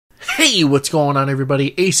Hey, what's going on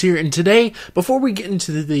everybody? Ace here, and today, before we get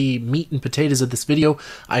into the meat and potatoes of this video,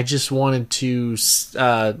 I just wanted to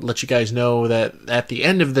let you guys know that at the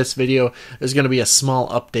end of this video, there's going to be a small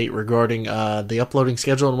update regarding the uploading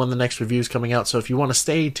schedule and when the next review is coming out, so if you want to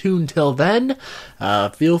stay tuned till then,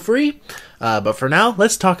 feel free. But for now,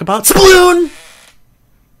 let's talk about Splatoon!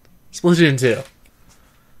 Splatoon 2.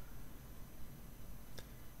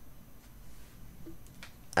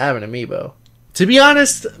 I have an amiibo. To be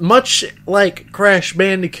honest, much like Crash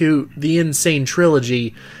Bandicoot, the N-Sane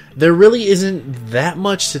Trilogy, there really isn't that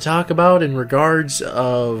much to talk about in regards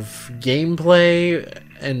of gameplay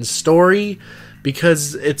and story,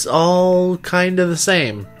 because it's all kind of the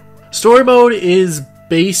same. Story mode is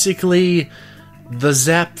basically the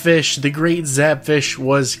Zapfish, the great Zapfish,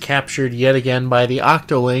 was captured yet again by the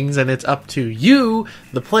Octolings, and it's up to you,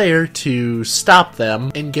 the player, to stop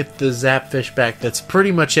them and get the Zapfish back. That's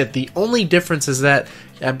pretty much it. The only difference is that,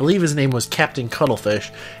 I believe his name was Captain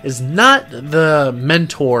Cuttlefish, is not the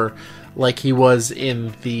mentor like he was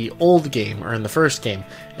in the old game, or in the first game.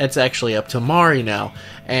 It's actually up to Mari now,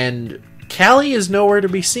 and Callie is nowhere to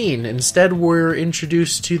be seen. Instead, we're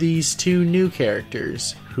introduced to these two new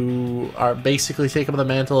characters who are basically take up the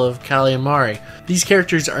mantle of Callie and Mari. These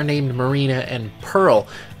characters are named Marina and Pearl.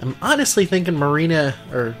 I'm honestly thinking Marina?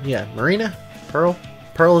 Pearl?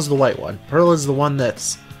 Pearl is the white one. Pearl is the one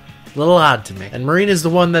that's a little odd to me. And Marina is the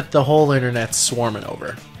one that the whole internet's swarming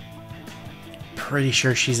over. Pretty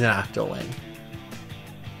sure she's an Octoling.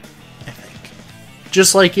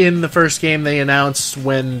 Just like in the first game, they announced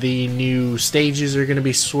when the new stages are going to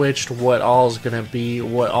be switched, what all is going to be,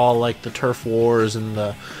 what all like the turf wars and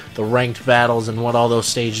the ranked battles and what all those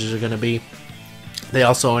stages are going to be. They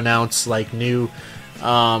also announced like new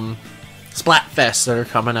Splatfests that are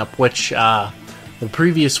coming up, which the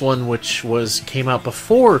previous one, which came out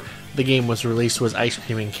before the game was released, was ice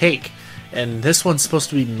cream and cake, and this one's supposed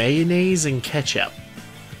to be mayonnaise and ketchup.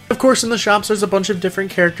 Of course, in the shops, there's a bunch of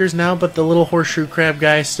different characters now, but the little horseshoe crab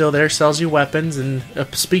guy is still there, sells you weapons. And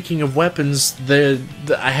speaking of weapons,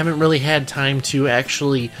 I haven't really had time to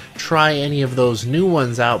actually try any of those new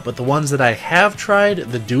ones out, but the ones that I have tried,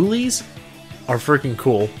 the dualies, are freaking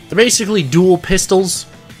cool. They're basically dual pistols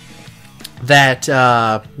that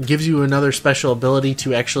gives you another special ability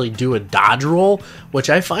to actually do a dodge roll, which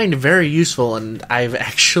I find very useful, and I've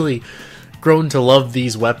actually grown to love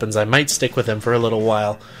these weapons. I might stick with them for a little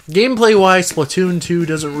while. Gameplay wise, Splatoon 2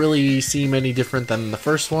 doesn't really seem any different than the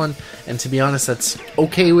first one, and to be honest, that's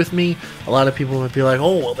okay with me. A lot of people might be like,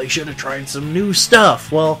 oh, well, they should have tried some new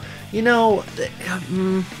stuff. Well, you know,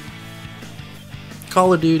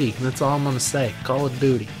 Call of Duty, that's all I'm gonna say. Call of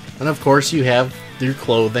Duty. And of course, you have your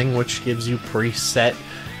clothing, which gives you preset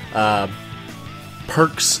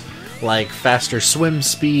perks like faster swim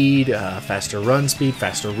speed, faster run speed,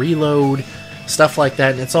 faster reload, stuff like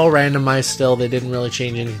that. And it's all randomized still. They didn't really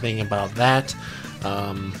change anything about that.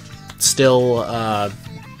 Still,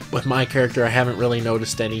 with my character, I haven't really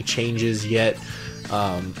noticed any changes yet.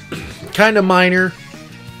 Kind of minor.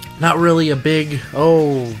 Not really a big,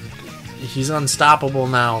 oh, he's unstoppable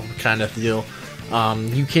now kind of deal.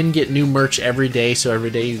 You can get new merch every day, so every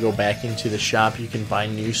day you go back into the shop, you can buy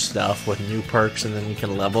new stuff with new perks, and then you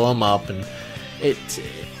can level them up, and it's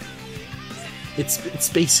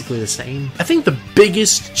basically the same. I think the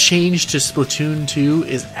biggest change to Splatoon 2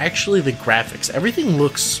 is actually the graphics. Everything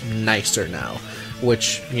looks nicer now,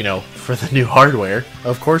 which, you know, for the new hardware,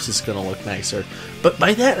 of course it's going to look nicer. But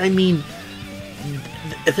by that I mean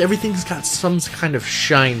everything's got some kind of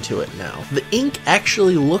shine to it now. The ink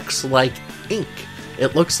actually looks like ink.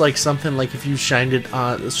 It looks like something like if you shined it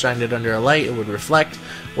under a light, it would reflect,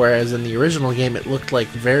 whereas in the original game it looked like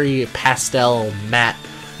very pastel matte,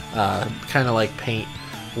 kind of like paint,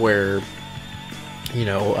 where, you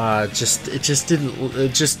know, it just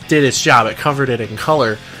did its job. It covered it in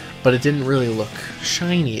color, but it didn't really look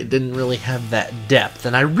shiny. It didn't really have that depth,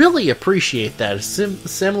 and I really appreciate that. It's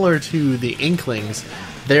similar to the Inklings.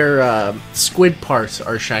 Their squid parts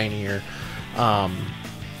are shinier,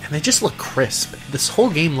 and they just look crisp. This whole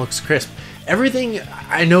game looks crisp. Everything,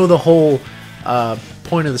 I know the whole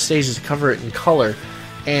point of the stage is to cover it in color,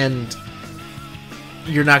 and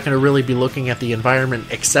you're not going to really be looking at the environment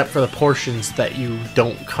except for the portions that you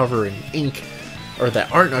don't cover in ink, or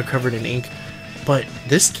that aren't covered in ink. But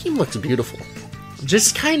this game looks beautiful.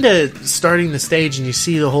 Just kind of starting the stage and you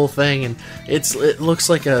see the whole thing, and it looks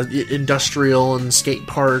like a industrial and skate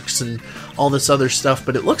parks and all this other stuff,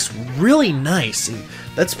 but it looks really nice, and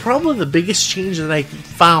that's probably the biggest change that I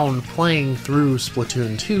found playing through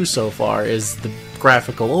Splatoon 2 so far, is the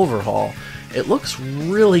graphical overhaul. It looks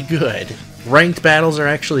really good. Ranked battles are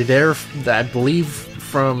actually there, I believe,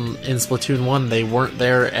 from in Splatoon 1, they weren't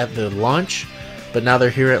there at the launch, but now they're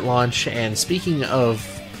here at launch. And speaking of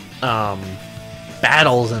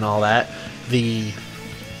battles and all that, the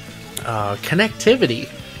connectivity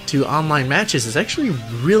to online matches is actually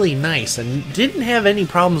really nice, and didn't have any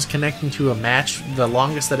problems connecting to a match. The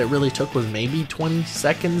longest that it really took was maybe 20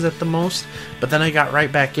 seconds at the most, but then I got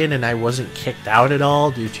right back in and I wasn't kicked out at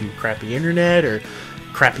all due to crappy internet or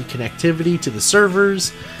crappy connectivity to the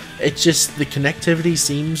servers. It's just the connectivity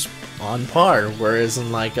seems on par, whereas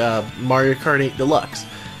in like Mario Kart 8 Deluxe,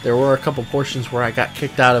 there were a couple portions where I got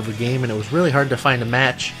kicked out of a game and it was really hard to find a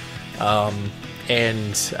match.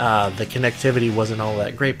 And the connectivity wasn't all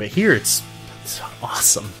that great, but here it's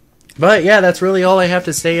awesome. But yeah, that's really all I have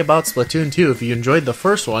to say about Splatoon 2. If you enjoyed the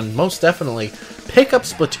first one, most definitely pick up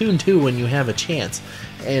Splatoon 2 when you have a chance,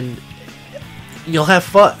 and you'll have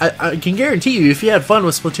fun. I can guarantee you, if you had fun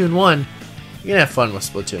with Splatoon 1, you're gonna have fun with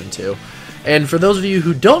Splatoon 2. And for those of you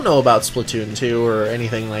who don't know about Splatoon 2 or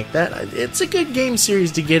anything like that, it's a good game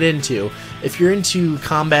series to get into. If you're into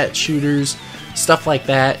combat shooters, stuff like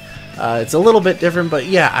that, it's a little bit different, but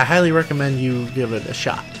yeah, I highly recommend you give it a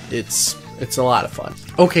shot. It's a lot of fun.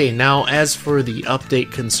 Okay, now as for the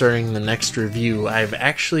update concerning the next review, I've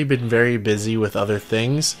actually been very busy with other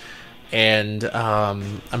things, and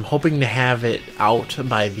I'm hoping to have it out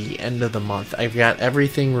by the end of the month. I've got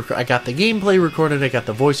everything. I got the gameplay recorded, I got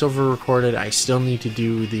the voiceover recorded, I still need to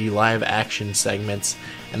do the live action segments,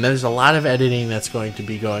 and there's a lot of editing that's going to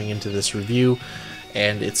be going into this review,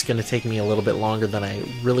 and it's going to take me a little bit longer than I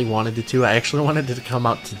really wanted it to. I actually wanted it to come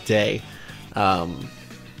out today,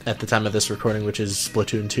 at the time of this recording, which is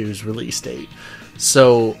Splatoon 2's release date.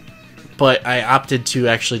 So, but I opted to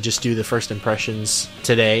actually just do the first impressions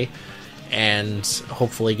today, and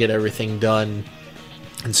hopefully get everything done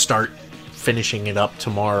and start finishing it up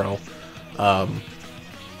tomorrow.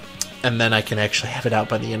 And then I can actually have it out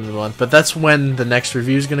by the end of the month. But that's when the next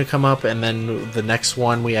review is going to come up, and then the next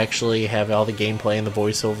one we actually have all the gameplay and the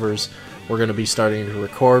voiceovers. We're going to be starting to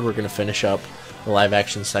record. We're going to finish up the live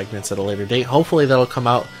action segments at a later date. Hopefully that'll come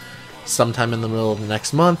out sometime in the middle of the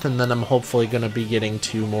next month, and then I'm hopefully going to be getting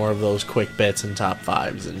to more of those quick bits and top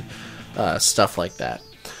fives and stuff like that.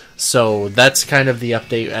 So that's kind of the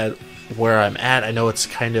update at where I'm at. I know it's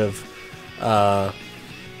kind of a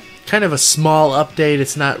small update.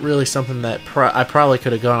 It's not really something that I probably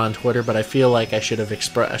could have gone on Twitter, but I feel like I should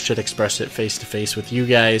express it face to face with you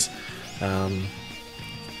guys.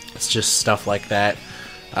 It's just stuff like that.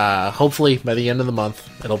 Hopefully by the end of the month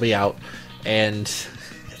it'll be out, and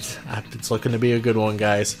it's looking to be a good one,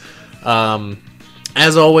 guys.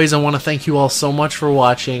 As always, I want to thank you all so much for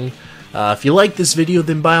watching. If you like this video,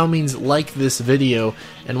 then by all means like this video,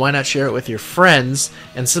 and why not share it with your friends,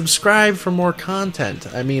 and subscribe for more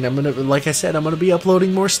content. I mean, like I said, I'm gonna be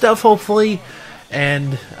uploading more stuff hopefully,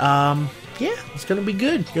 and yeah, it's gonna be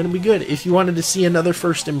good. If you wanted to see another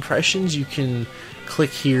first impressions, you can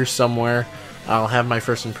click here somewhere. I'll have my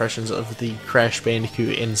first impressions of the Crash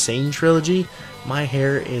Bandicoot N-Sane trilogy. My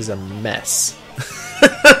hair is a mess.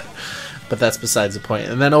 But that's besides the point.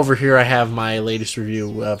 And then over here I have my latest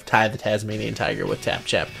review of Ty the Tasmanian Tiger with Tap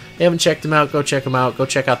Chap. If you haven't checked them out, go check them out. Go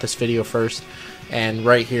check out this video first. And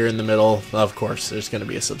right here in the middle, of course, there's going to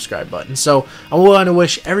be a subscribe button. So I want to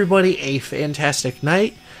wish everybody a fantastic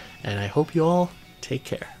night, and I hope you all take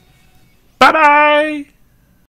care. Bye-bye!